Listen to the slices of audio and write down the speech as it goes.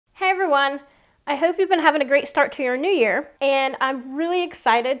everyone! I hope you've been having a great start to your new year, and I'm really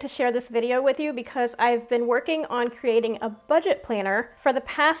excited to share this video with you because I've been working on creating a budget planner for the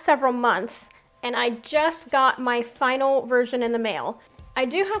past several months, and I just got my final version in the mail. I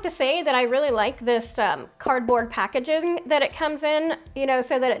do have to say that I really like this cardboard packaging that it comes in, you know,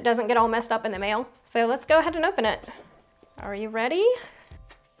 so that it doesn't get all messed up in the mail. So let's go ahead and open it. Are you ready?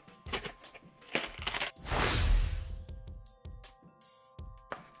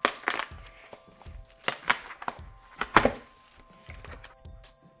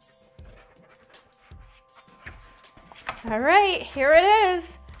 All right, here it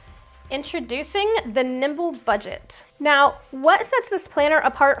is. Introducing the Nimble Budget. Now, what sets this planner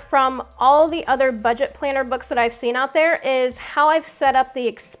apart from all the other budget planner books that I've seen out there is how I've set up the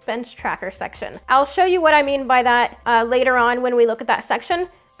expense tracker section. I'll show you what I mean by that later on when we look at that section.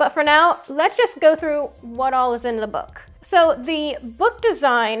 But for now, let's just go through what all is in the book. So the book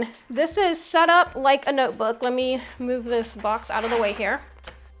design, this is set up like a notebook. Let me move this box out of the way here.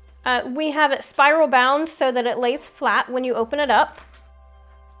 We have it spiral bound so that it lays flat when you open it up.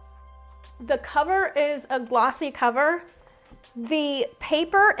 The cover is a glossy cover. The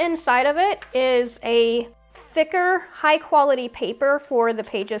paper inside of it is a thicker, high quality paper for the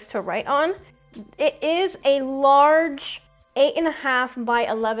pages to write on. It is a large 8.5 by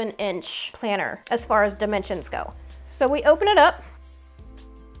 11 inch planner as far as dimensions go. So we open it up.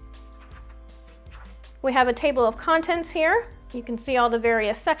 We have a table of contents here. You can see all the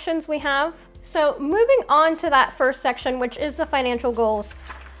various sections we have. So moving on to that first section, which is the financial goals.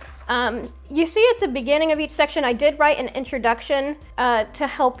 You see at the beginning of each section, I did write an introduction to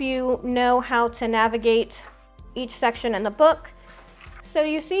help you know how to navigate each section in the book. So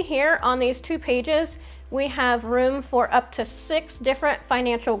you see here on these 2 pages, we have room for up to 6 different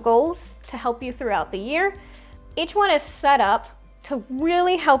financial goals to help you throughout the year. Each one is set up to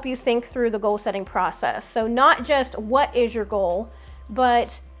really help you think through the goal setting process. So not just what is your goal, but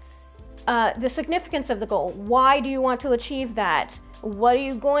the significance of the goal. Why do you want to achieve that? What are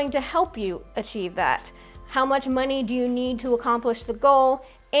you going to help you achieve that? How much money do you need to accomplish the goal?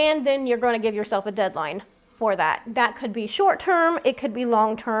 And then you're going to give yourself a deadline for that. That could be short term, it could be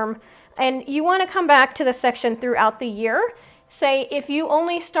long term. And you want to come back to the section throughout the year. Say if you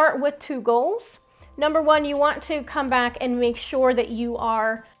only start with 2 goals, number 1, you want to come back and make sure that you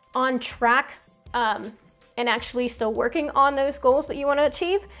are on track and actually still working on those goals that you want to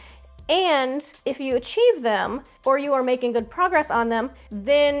achieve. And if you achieve them or you are making good progress on them,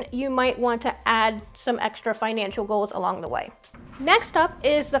 then you might want to add some extra financial goals along the way. Next up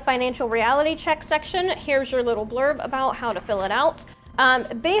is the financial reality check section. Here's your little blurb about how to fill it out.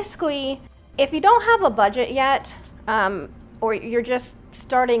 Basically, if you don't have a budget yet, or you're just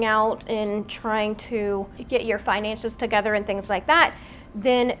starting out and trying to get your finances together and things like that,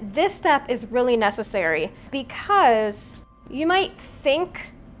 then this step is really necessary because you might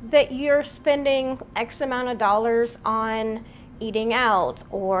think that you're spending X amount of dollars on eating out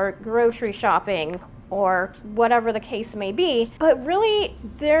or grocery shopping or whatever the case may be, but really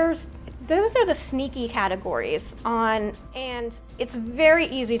those are the sneaky categories and it's very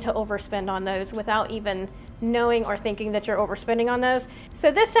easy to overspend on those without even knowing or thinking that you're overspending on those. So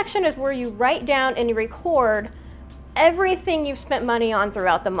this section is where you write down and you record everything you've spent money on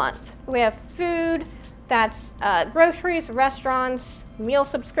throughout the month. We have food, that's groceries, restaurants, meal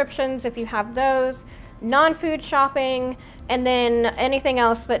subscriptions if you have those, non-food shopping, and then anything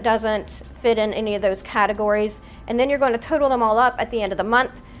else that doesn't fit in any of those categories. And then you're going to total them all up at the end of the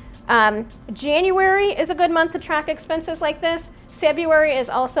month. January is a good month to track expenses like this. February is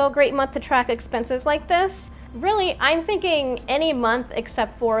also a great month to track expenses like this. Really, I'm thinking any month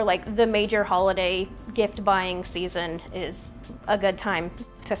except for like the major holiday gift buying season is a good time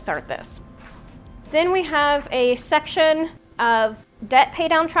to start this. Then we have a section of debt pay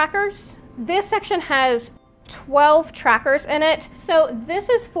down trackers. This section has 12 trackers in it. So this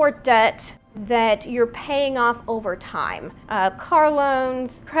is for debt that you're paying off over time. Car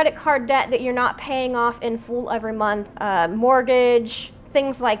loans, credit card debt that you're not paying off in full every month, mortgage,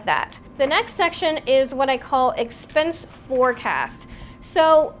 things like that. The next section is what I call expense forecast.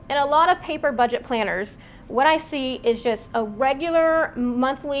 So in a lot of paper budget planners, what I see is just a regular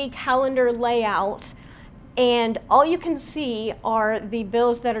monthly calendar layout, and all you can see are the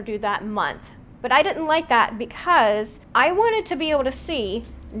bills that are due that month. But I didn't like that because I wanted to be able to see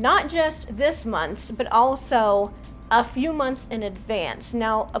not just this month's, but also a few months in advance.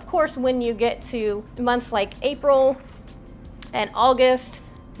 Now, of course, when you get to months like April and August,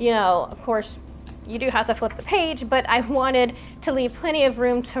 you know, of course, you do have to flip the page, but I wanted to leave plenty of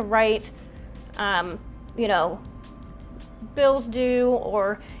room to write, you know, bills due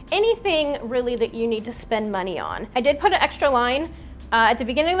or anything really that you need to spend money on. I did put an extra line at the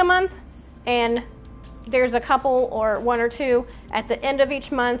beginning of the month, and there's a couple or one or two at the end of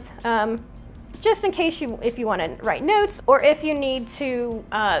each month, just in case if you want to write notes, or if you need to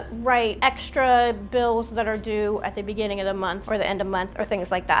write extra bills that are due at the beginning of the month or the end of the month or things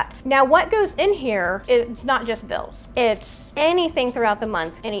like that. Now, what goes in here, it's not just bills. It's anything throughout the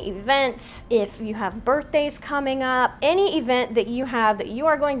month, any event, if you have birthdays coming up, any event that you have that you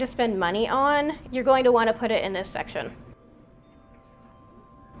are going to spend money on, you're going to want to put it in this section.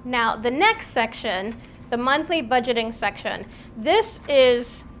 Now, the next section, the monthly budgeting section, this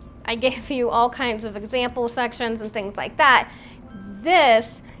is, I gave you all kinds of example sections and things like that.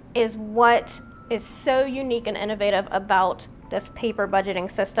 This is what is so unique and innovative about this paper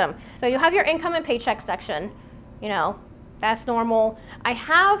budgeting system. So you have your income and paycheck section, you know, that's normal. I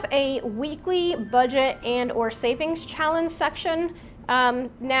have a weekly budget and or savings challenge section.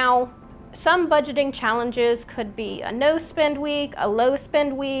 Now, some budgeting challenges could be a no spend week, a low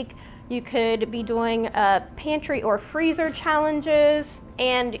spend week. You could be doing pantry or freezer challenges,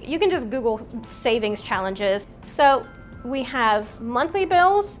 and you can just Google savings challenges. So we have monthly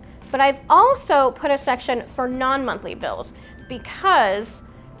bills, but I've also put a section for non-monthly bills, because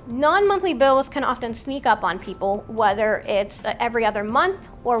non-monthly bills can often sneak up on people, whether it's every other month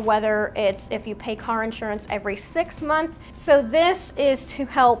or whether it's if you pay car insurance every 6 months. So this is to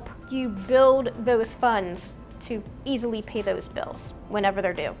help you build those funds to easily pay those bills whenever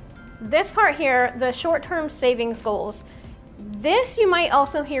they're due. This part here, the short-term savings goals, this you might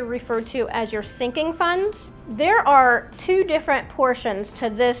also hear referred to as your sinking funds. There are two different portions to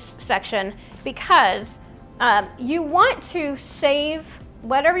this section because you want to save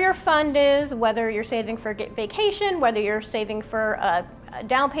whatever your fund is, whether you're saving for vacation, whether you're saving for a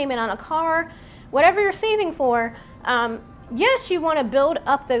down payment on a car, whatever you're saving for. Yes, you want to build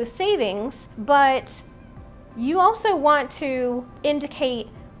up those savings, but you also want to indicate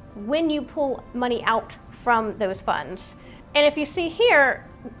when you pull money out from those funds. And if you see here,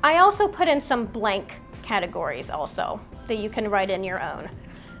 I also put in some blank categories also that you can write in your own.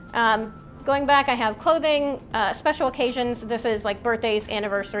 Going back, I have clothing, special occasions. This is like birthdays,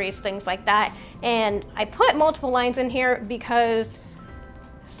 anniversaries, things like that. And I put multiple lines in here because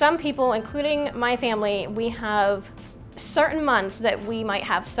some people, including my family, we have certain months that we might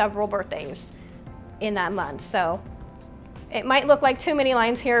have several birthdays in that month. So it might look like too many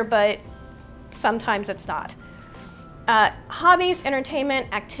lines here, but sometimes it's not. Hobbies,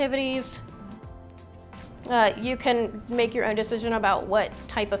 entertainment, activities. You can make your own decision about what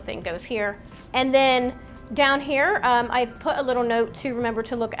type of thing goes here. And then down here, I've put a little note to remember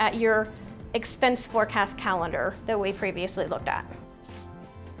to look at your expense forecast calendar that we previously looked at.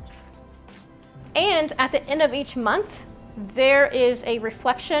 And at the end of each month, there is a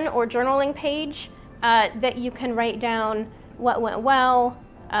reflection or journaling page that you can write down what went well,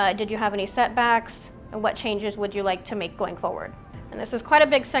 did you have any setbacks, and what changes would you like to make going forward. And this is quite a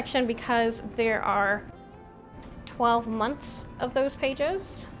big section because there are 12 months of those pages.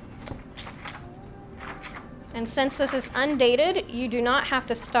 And since this is undated, you do not have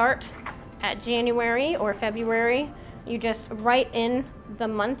to start at January or February. You just write in the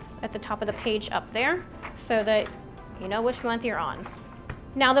month at the top of the page up there so that you know which month you're on.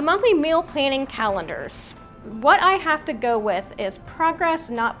 Now, the monthly meal planning calendars. What I have to go with is progress,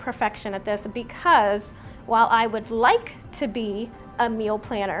 not perfection at this, because while I would like to be a meal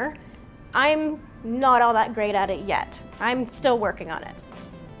planner, I'm not all that great at it yet. I'm still working on it.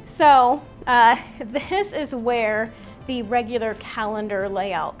 So this is where the regular calendar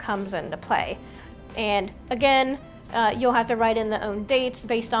layout comes into play. And again, you'll have to write in the own dates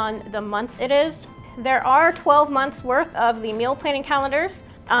based on the month it is. There are 12 months worth of the meal planning calendars.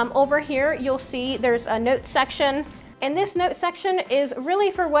 Over here, you'll see there's a notes section. And this note section is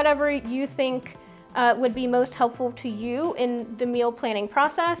really for whatever you think would be most helpful to you in the meal planning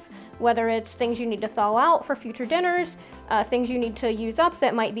process, whether it's things you need to thaw out for future dinners, things you need to use up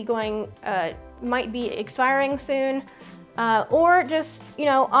that might be expiring soon, or just, you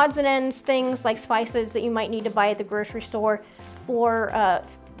know, odds and ends, things like spices that you might need to buy at the grocery store for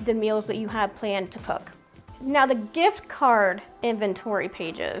the meals that you have planned to cook. Now, the gift card inventory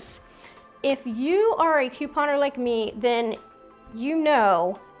pages. If you are a couponer like me, then you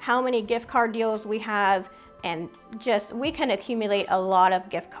know how many gift card deals we have, and just we can accumulate a lot of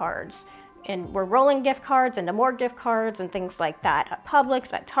gift cards. And we're rolling gift cards into more gift cards and things like that at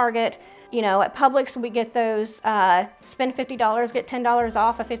Publix, at Target. You know, at Publix we get those spend $50, get $10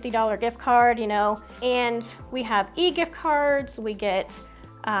 off a $50 gift card, you know. And we have e-gift cards, we get,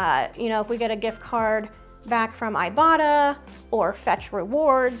 you know, if we get a gift card back from Ibotta or Fetch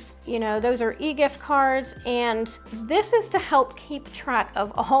Rewards. You know, those are e-gift cards, and this is to help keep track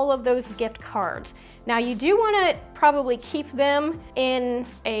of all of those gift cards. Now, you do want to probably keep them in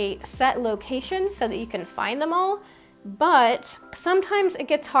a set location so that you can find them all, but sometimes it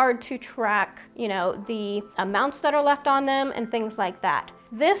gets hard to track, you know, the amounts that are left on them and things like that.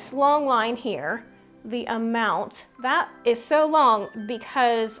 This long line here, the amount, that is so long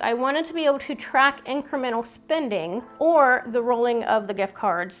because I wanted to be able to track incremental spending or the rolling of the gift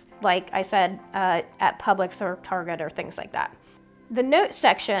cards, like I said, at Publix or Target or things like that. The notes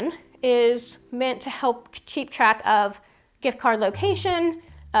section is meant to help keep track of gift card location,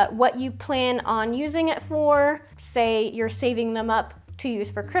 what you plan on using it for. Say you're saving them up to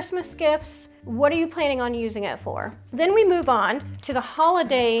use for Christmas gifts. What are you planning on using it for? Then we move on to the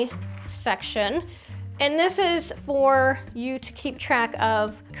holiday section. And this is for you to keep track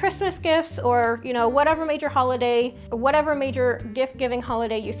of Christmas gifts or, you know, whatever major holiday, whatever major gift-giving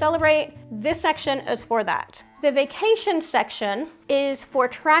holiday you celebrate. This section is for that. The vacation section is for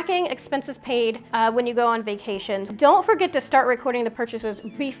tracking expenses paid when you go on vacations. Don't forget to start recording the purchases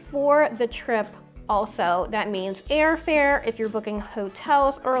before the trip also. That means airfare, if you're booking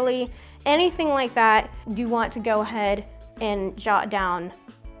hotels early, anything like that, you want to go ahead and jot down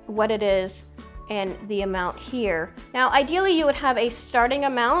what it is and the amount here. Now, ideally you would have a starting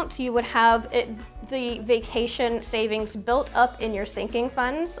amount. You would have the vacation savings built up in your sinking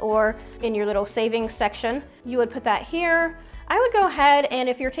funds or in your little savings section. You would put that here. I would go ahead, and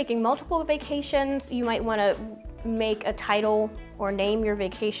if you're taking multiple vacations, you might want to make a title or name your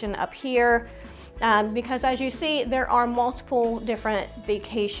vacation up here, because as you see, there are multiple different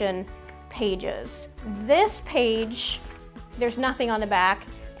vacation pages. This page, there's nothing on the back.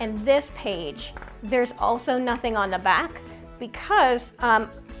 And this page, there's also nothing on the back because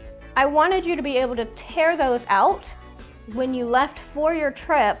I wanted you to be able to tear those out when you left for your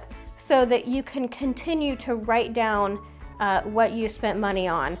trip so that you can continue to write down what you spent money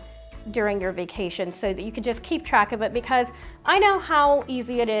on during your vacation so that you can just keep track of it, because I know how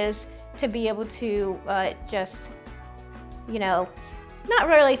easy it is to be able to just, you know, not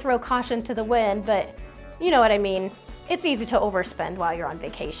really throw caution to the wind, but you know what I mean. It's easy to overspend while you're on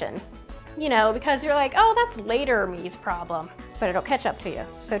vacation, you know, because you're like, oh, that's later me's problem, but it'll catch up to you.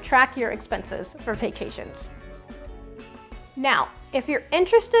 So track your expenses for vacations. Now, if you're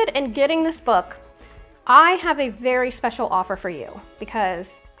interested in getting this book, I have a very special offer for you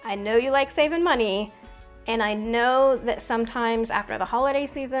because I know you like saving money, and I know that sometimes after the holiday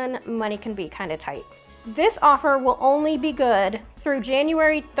season, money can be kind of tight. This offer will only be good through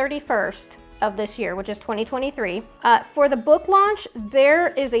January 31st of this year, which is 2023. For the book launch, there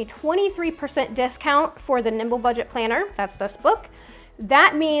is a 23% discount for the Nimble Budget Planner. That's this book.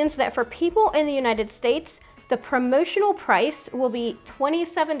 That means that for people in the United States, the promotional price will be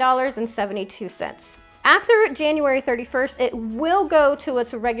 $27.72. After January 31st, it will go to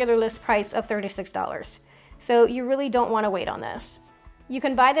its regular list price of $36. So you really don't want to wait on this. You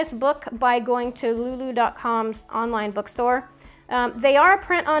can buy this book by going to lulu.com's online bookstore. They are a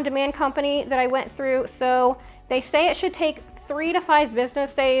print-on-demand company that I went through, so they say it should take 3 to 5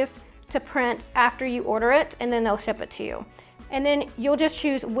 business days to print after you order it, and then they'll ship it to you. And then you'll just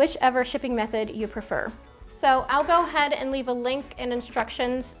choose whichever shipping method you prefer. So I'll go ahead and leave a link and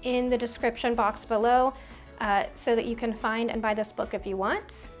instructions in the description box below so that you can find and buy this book if you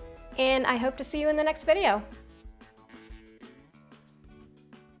want. And I hope to see you in the next video.